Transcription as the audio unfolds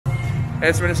Hey,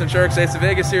 it's Innocent Sharks, Ace of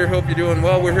Vegas here. Hope you're doing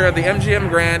well. We're here at the MGM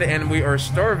Grand and we are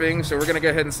starving, so we're gonna go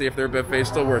ahead and see if their buffet is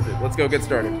still worth it. Let's go get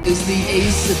started. It's the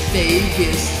Ace of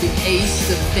Vegas, the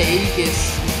Ace of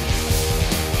Vegas.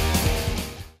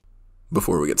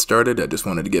 Before we get started, I just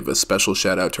wanted to give a special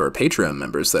shout out to our Patreon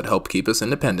members that help keep us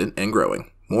independent and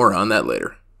growing. More on that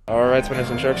later. Alright,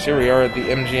 Innocent Sharks, here we are at the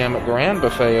MGM Grand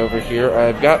Buffet over here.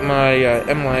 I've got my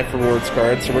MLife rewards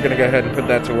card, so we're gonna go ahead and put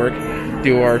that to work.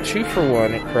 Do our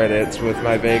 2-for-1 credits with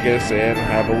myVegas and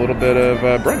have a little bit of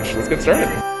brunch. Let's get started.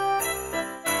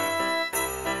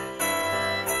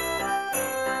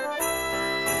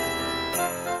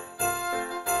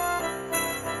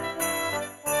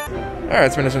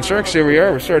 Alright, Innocent Sharks, here we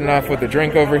are. We're starting off with a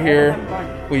drink over here.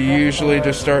 We usually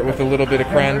just start with a little bit of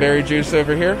cranberry juice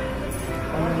over here.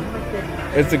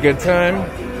 It's a good time.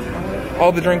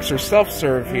 All the drinks are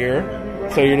self-serve here,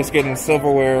 so you're just getting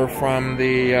silverware from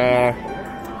the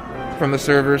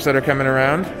servers that are coming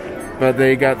around. But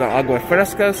they got the agua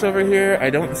frescas over here. I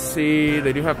don't see,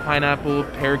 they do have pineapple,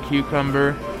 pear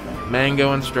cucumber,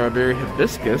 mango, and strawberry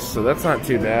hibiscus, so that's not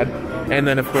too bad. And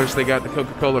then of course they got the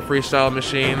Coca-Cola freestyle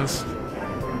machines.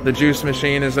 The juice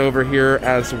machine is over here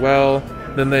as well.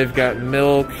 Then they've got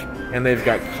milk, and they've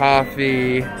got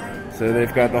coffee. So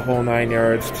they've got the whole 9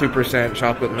 yards, 2%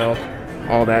 chocolate milk,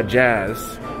 all that jazz.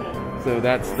 So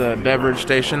that's the beverage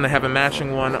station. They have a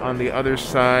matching one on the other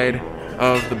side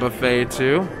of the buffet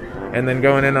too. And then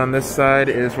going in on this side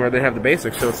is where they have the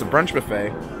basics, so it's a brunch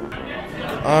buffet.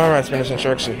 Alright, Spanish and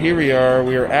Sharks, so here we are.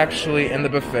 We are actually in the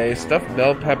buffet. Stuffed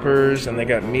bell peppers, and they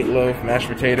got meatloaf, mashed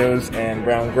potatoes, and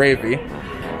brown gravy.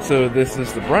 So this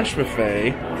is the brunch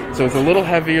buffet. So it's a little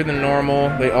heavier than normal.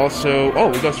 They also,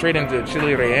 we go straight into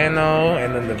chili relleno,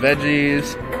 and then the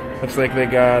veggies. Looks like they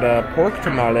got pork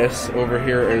tamales over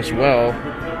here as well.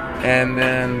 And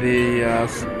then the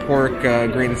pork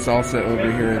green salsa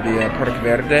over here, the pork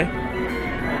verde.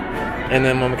 And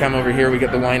then when we come over here, we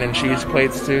get the wine and cheese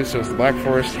plates too. So it's the Black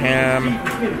Forest ham.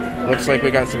 Looks like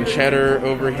we got some cheddar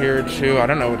over here too. I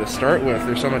don't know what to start with.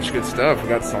 There's so much good stuff. We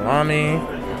got salami,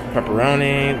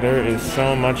 pepperoni. There is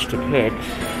so much to pick.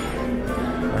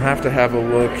 I have to have a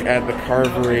look at the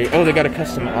carvery. Oh, they got a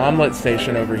custom omelet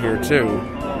station over here too.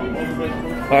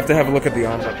 I'll have to have a look at the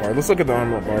omelet bar. Let's look at the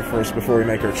omelet bar first before we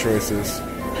make our choices.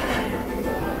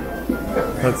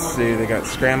 Let's see, they got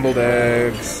scrambled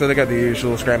eggs. So they got the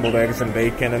usual scrambled eggs and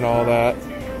bacon and all that.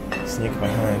 Sneak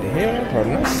behind here,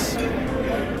 pardon us.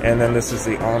 And then this is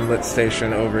the omelet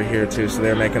station over here too, so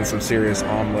they're making some serious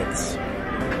omelets.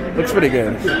 Looks pretty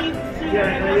good.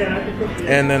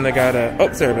 And then they got a,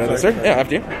 sorry about that, sir. Yeah,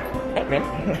 after you. Oh,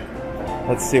 no.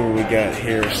 Let's see what we got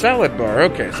here. Salad bar.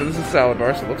 Okay, so this is salad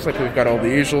bar. So it looks like we've got all the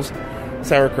usuals.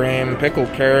 Sour cream,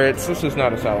 pickled carrots. This is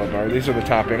not a salad bar. These are the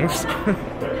toppings.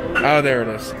 Oh, there it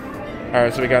is.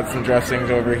 Alright, so we got some dressings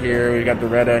over here. We got the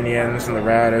red onions and the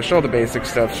radish. All the basic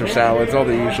stuffs for salads. All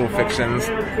the usual fixins.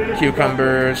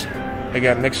 Cucumbers. They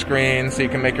got mixed greens, so you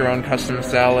can make your own custom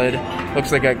salad.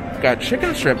 Looks like I got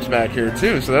chicken strips back here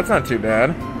too, so that's not too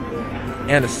bad.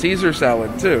 And a Caesar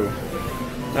salad too.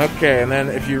 Okay, and then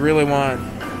if you really want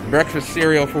breakfast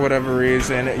cereal for whatever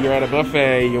reason, you're at a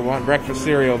buffet, you want breakfast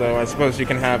cereal though, I suppose you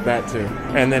can have that too.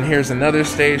 And then here's another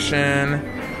station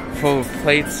full of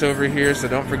plates over here, so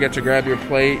don't forget to grab your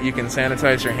plate. You can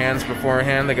sanitize your hands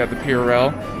beforehand. They got the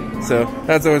Purell, so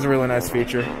that's always a really nice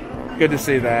feature. Good to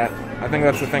see that. I think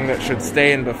that's the thing that should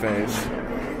stay in buffets.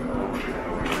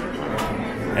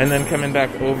 And then coming back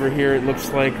over here, it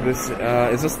looks like this,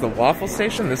 is this the waffle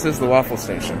station? This is the waffle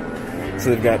station. So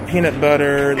they've got peanut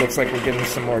butter, looks like we're getting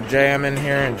some more jam in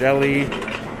here, and jelly,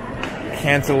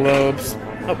 cantaloupes.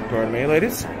 Oh, pardon me,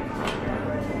 ladies.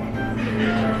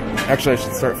 Actually, I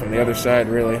should start from the other side,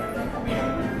 really.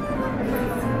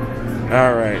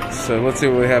 Alright, so let's see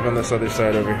what we have on this other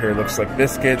side over here. Looks like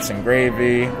biscuits and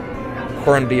gravy,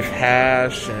 corned beef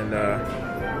hash, and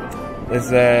is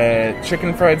that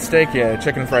chicken fried steak? Yeah,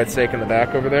 chicken fried steak in the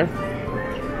back over there.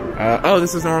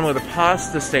 This is normally the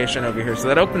pasta station over here, so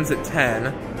that opens at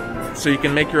 10. So you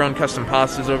can make your own custom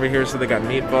pastas over here. So they got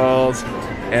meatballs,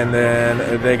 and then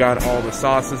they got all the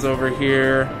sauces over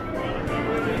here.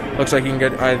 Looks like you can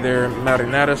get either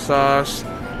marinara sauce,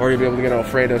 or you'll be able to get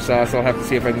Alfredo sauce. I'll have to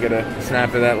see if I can get a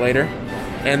snap of that later.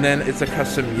 And then it's a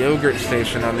custom yogurt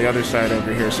station on the other side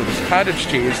over here. So there's cottage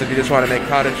cheese if you just want to make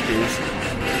cottage cheese.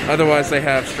 Otherwise, they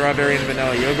have strawberry and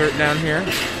vanilla yogurt down here.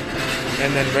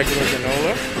 And then regular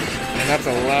granola. And that's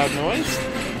a loud noise.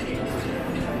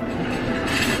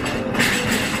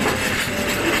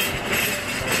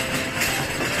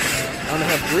 I'm going to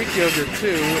have Greek yogurt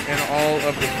too, and all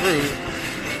of the fruit.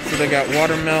 So they got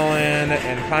watermelon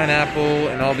and pineapple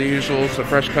and all the usual, so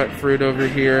fresh cut fruit over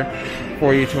here.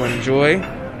 for you to enjoy.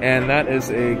 And that is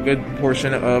a good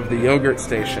portion of the yogurt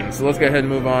station. So let's go ahead and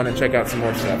move on and check out some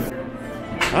more stuff.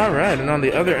 All right, and on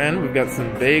the other end, we've got some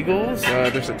bagels.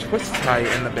 There's a twist tie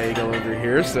in the bagel over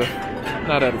here, so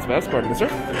not at its best, pardon me, sir.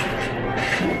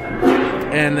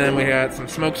 And then we got some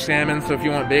smoked salmon, so if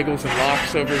you want bagels and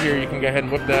lox over here, you can go ahead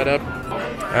and whip that up.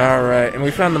 All right, and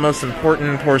we found the most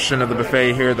important portion of the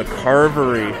buffet here, the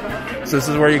carvery. So this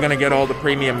is where you're going to get all the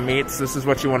premium meats. This is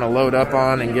what you want to load up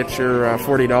on and get your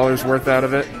 $40 worth out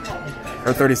of it.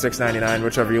 Or $36.99,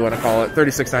 whichever you want to call it.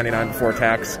 $36.99 before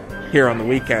tax here on the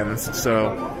weekends.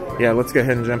 So, yeah, let's go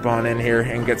ahead and jump on in here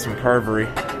and get some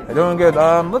carvery. They're doing good.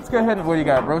 Let's go ahead and, what do you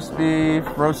got? Roast beef,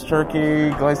 roast turkey,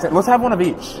 glazed. Let's have one of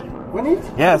each. One each?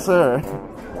 Yes, sir.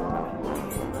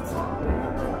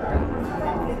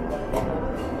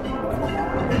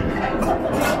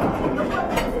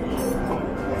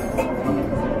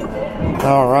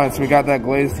 All right, so we got that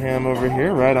glazed ham over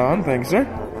here. Right on. Thanks, sir.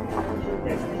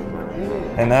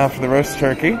 And now for the roast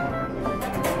turkey.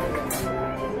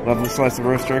 Lovely slice of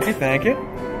roast turkey. Thank you.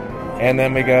 And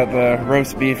then we got the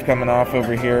roast beef coming off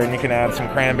over here. And you can add some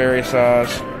cranberry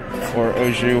sauce or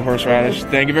au jus, horseradish.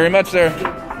 Thank you very much, sir.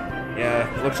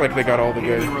 Yeah, looks like they got all the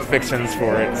good fixings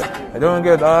for it. They're doing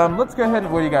good. Let's go ahead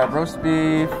and, what do you got? Roast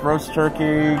beef, roast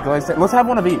turkey, glazed. Let's have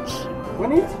one of each.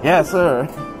 One each? Yes, sir.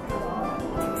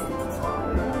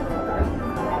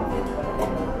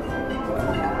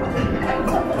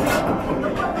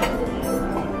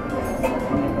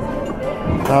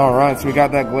 All right, so we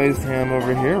got that glazed ham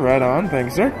over here. Right on.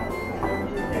 Thanks, sir.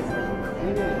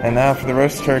 And now for the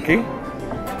roast turkey.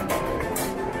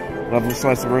 Lovely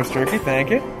slice of roast turkey. Thank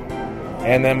you.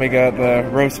 And then we got the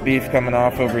roast beef coming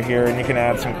off over here, and you can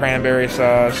add some cranberry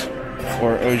sauce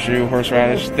or au jus,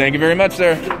 horseradish. Thank you very much,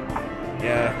 sir.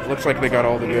 Yeah, looks like they got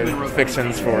all the good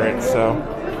fixings for it. So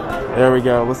there we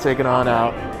go. Let's take it on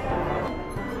out.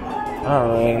 All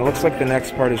right, and it looks like the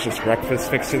next part is just breakfast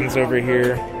fixings over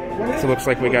here. So it looks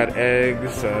like we got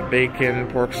eggs, bacon,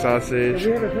 pork sausage,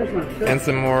 and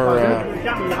some more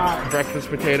breakfast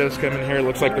potatoes coming here.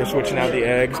 Looks like they're switching out the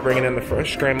eggs, bringing in the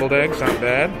fresh scrambled eggs. Not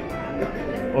bad.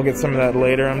 We'll get some of that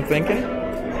later, I'm thinking.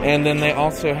 And then they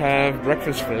also have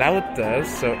breakfast flautas,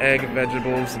 so egg,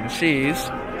 vegetables, and cheese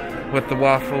with the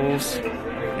waffles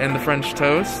and the French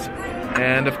toast.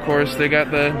 And of course, they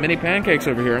got the mini pancakes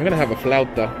over here. I'm gonna have a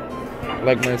flauta. I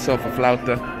like myself a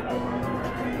flauta.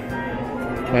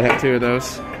 Might have two of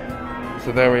those.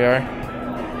 So there we are.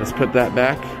 Let's put that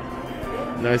back.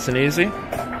 Nice and easy.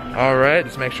 All right,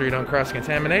 just make sure you don't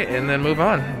cross-contaminate, and then move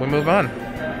on. We move on.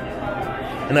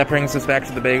 And that brings us back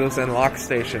to the bagels and lox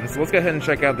station. So let's go ahead and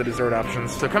check out the dessert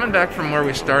options. So coming back from where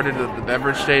we started at the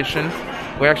beverage station,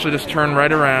 we actually just turn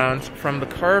right around from the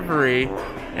carvery,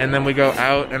 and then we go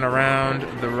out and around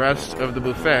the rest of the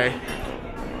buffet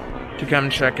to come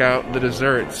check out the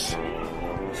desserts.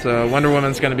 So Wonder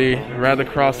Woman's going to be rather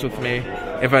cross with me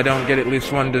if I don't get at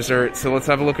least one dessert. So let's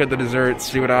have a look at the desserts,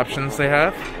 see what options they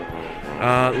have.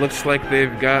 Looks like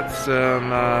they've got some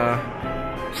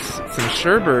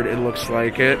sherbet, it looks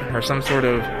like it, or some sort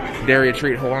of dairy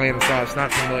treat Hawaiian sauce.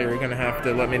 Not familiar. You're going to have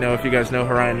to let me know if you guys know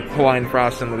Hawaiian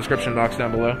frost in the description box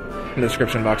down below. In the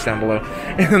description box down below.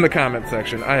 And in the comment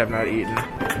section. I have not eaten,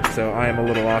 so I am a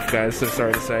little off, guys, so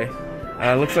sorry to say.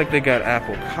 Looks like they got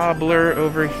apple cobbler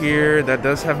over here. That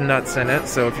does have nuts in it,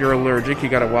 so if you're allergic, you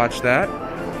gotta watch that.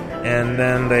 And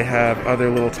then they have other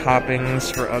little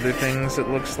toppings for other things, it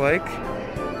looks like.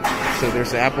 So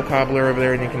there's the apple cobbler over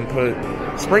there, and you can put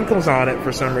sprinkles on it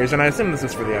for some reason. I assume this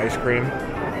is for the ice cream.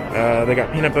 They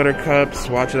got peanut butter cups.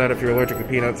 Watch that if you're allergic to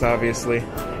peanuts, obviously.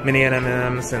 Mini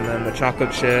M&Ms, and then the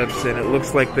chocolate chips. And it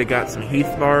looks like they got some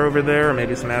Heath bar over there, or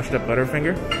maybe some mashed up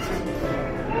Butterfinger.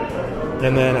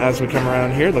 And then as we come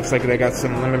around here, looks like they got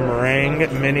some lemon meringue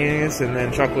minis, and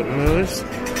then chocolate mousse,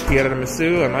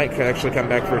 tiramisu. I might actually come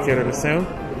back for a tiramisu.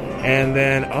 And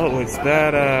then, oh, it's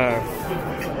that,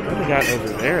 what do we got over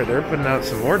there? They're putting out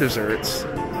some more desserts.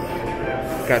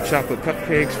 Got chocolate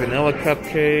cupcakes, vanilla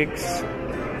cupcakes.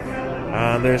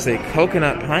 There's a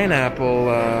coconut pineapple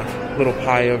little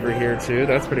pie over here, too.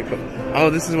 That's pretty cool. Oh,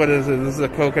 this is what it is. This is a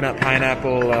coconut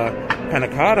pineapple panna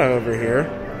cotta over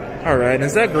here. All right, and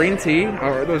is that green tea? Oh,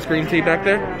 are those green tea back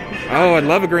there? Oh, I'd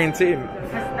love a green tea.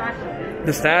 Pistachio.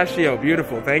 Pistachio,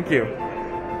 beautiful, thank you.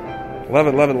 Love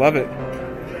it, love it, love it.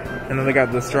 And then they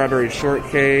got the strawberry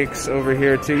shortcakes over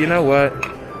here too. You know what?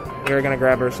 We're gonna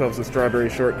grab ourselves a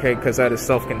strawberry shortcake because that is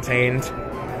self-contained.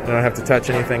 You don't have to touch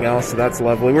anything else, so that's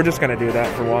lovely. We're just gonna do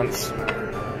that for once.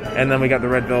 And then we got the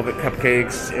red velvet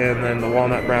cupcakes and then the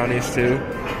walnut brownies too.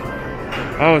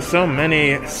 Oh, so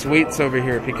many sweets over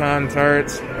here. Pecan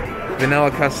tarts,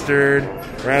 vanilla custard,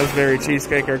 raspberry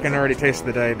cheesecake. I can already taste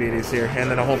the diabetes here. And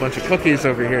then a whole bunch of cookies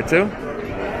over here too.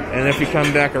 And if you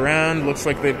come back around, looks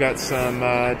like they've got some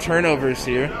turnovers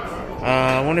here.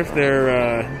 I wonder if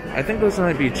they're, I think those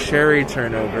might be cherry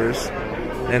turnovers.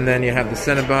 And then you have the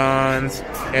Cinnabons,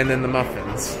 and then the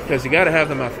muffins. Because you gotta have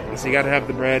the muffins, you gotta have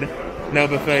the bread. No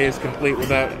buffet is complete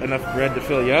without enough bread to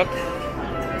fill you up.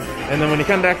 And then when you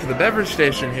come back to the beverage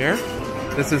station here,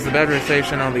 this is the beverage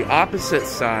station on the opposite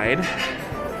side.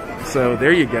 So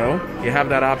there you go, you have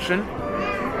that option.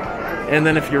 And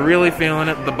then if you're really feeling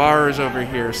it, the bar is over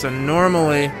here. So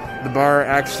normally, the bar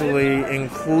actually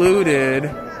included,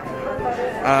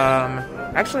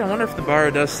 actually I wonder if the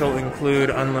bar does still include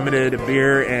unlimited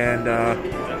beer and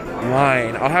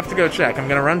wine. I'll have to go check. I'm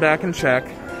gonna run back and check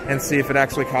and see if it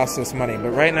actually costs us money. But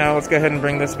right now, let's go ahead and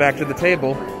bring this back to the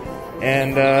table.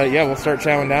 And yeah, we'll start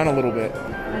chowing down a little bit.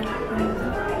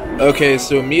 Okay,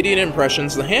 so immediate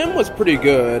impressions. The ham was pretty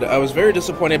good. I was very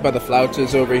disappointed by the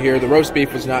flautas over here. The roast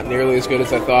beef was not nearly as good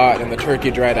as I thought, and the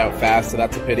turkey dried out fast, so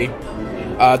that's a pity.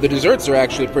 The desserts are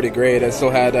actually pretty great. I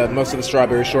still had most of the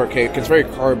strawberry shortcake. It's very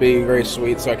carby, very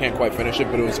sweet, so I can't quite finish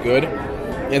it, but it was good.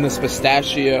 And this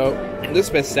pistachio,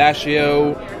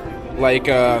 like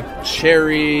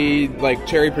cherry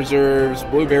preserves,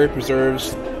 blueberry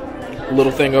preserves,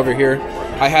 little thing over here.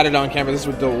 I had it on camera. This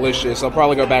was delicious. I'll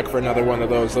probably go back for another one of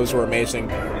those. Those were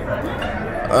amazing.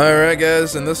 Alright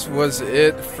guys, and this was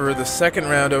it for the second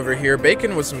round over here.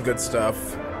 Bacon was some good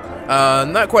stuff.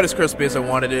 Not quite as crispy as I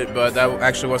wanted it, but that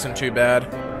actually wasn't too bad.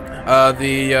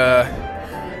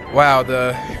 Wow,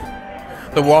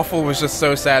 the waffle was just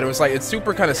so sad. It was like, it's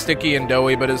super kind of sticky and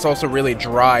doughy, but it's also really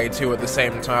dry too at the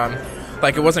same time.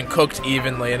 Like, it wasn't cooked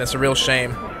evenly, and it's a real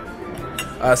shame.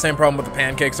 Same problem with the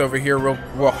pancakes over here, real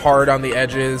hard on the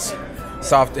edges,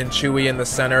 soft and chewy in the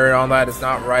center, and all that is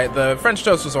not right. The French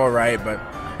toast was alright, but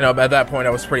you know, at that point I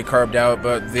was pretty carved out.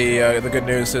 But the good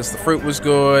news is the fruit was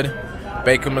good,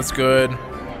 bacon was good,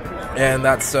 and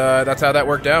that's how that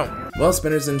worked out. Well,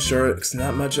 spinners and sharks,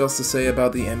 not much else to say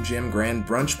about the MGM Grand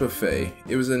Brunch Buffet.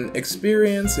 It was an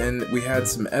experience, and we had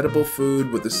some edible food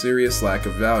with a serious lack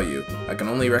of value. I can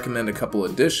only recommend a couple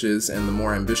of dishes, and the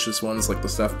more ambitious ones like the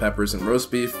stuffed peppers and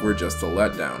roast beef were just a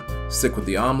letdown. Stick with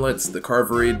the omelets, the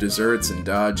carvery, desserts, and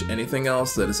dodge anything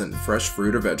else that isn't fresh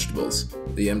fruit or vegetables.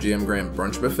 The MGM Grand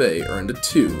Brunch Buffet earned a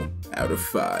 2 out of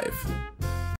 5.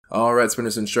 Alright,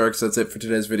 spinners and sharks, that's it for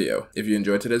today's video. If you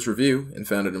enjoyed today's review and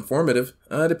found it informative,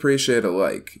 I'd appreciate a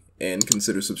like, and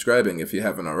consider subscribing if you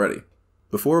haven't already.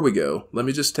 Before we go, let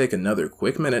me just take another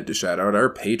quick minute to shout out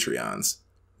our Patreons.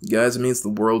 Guys, it means the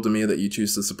world to me that you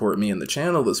choose to support me and the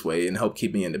channel this way and help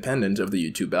keep me independent of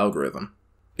the YouTube algorithm.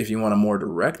 If you want a more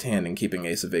direct hand in keeping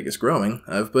Ace of Vegas growing,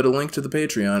 I've put a link to the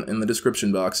Patreon in the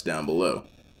description box down below.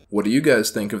 What do you guys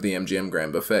think of the MGM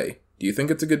Grand Buffet? Do you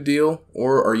think it's a good deal,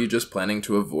 or are you just planning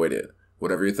to avoid it?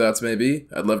 Whatever your thoughts may be,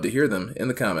 I'd love to hear them in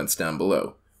the comments down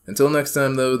below. Until next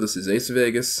time though, this is Ace of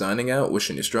Vegas signing out,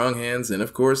 wishing you strong hands, and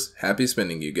of course, happy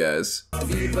spinning you guys.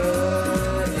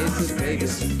 Viva Ace of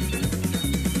Vegas.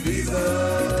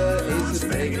 Viva Ace of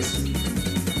Vegas.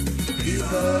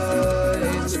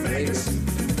 Viva Ace of Vegas.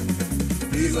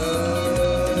 Viva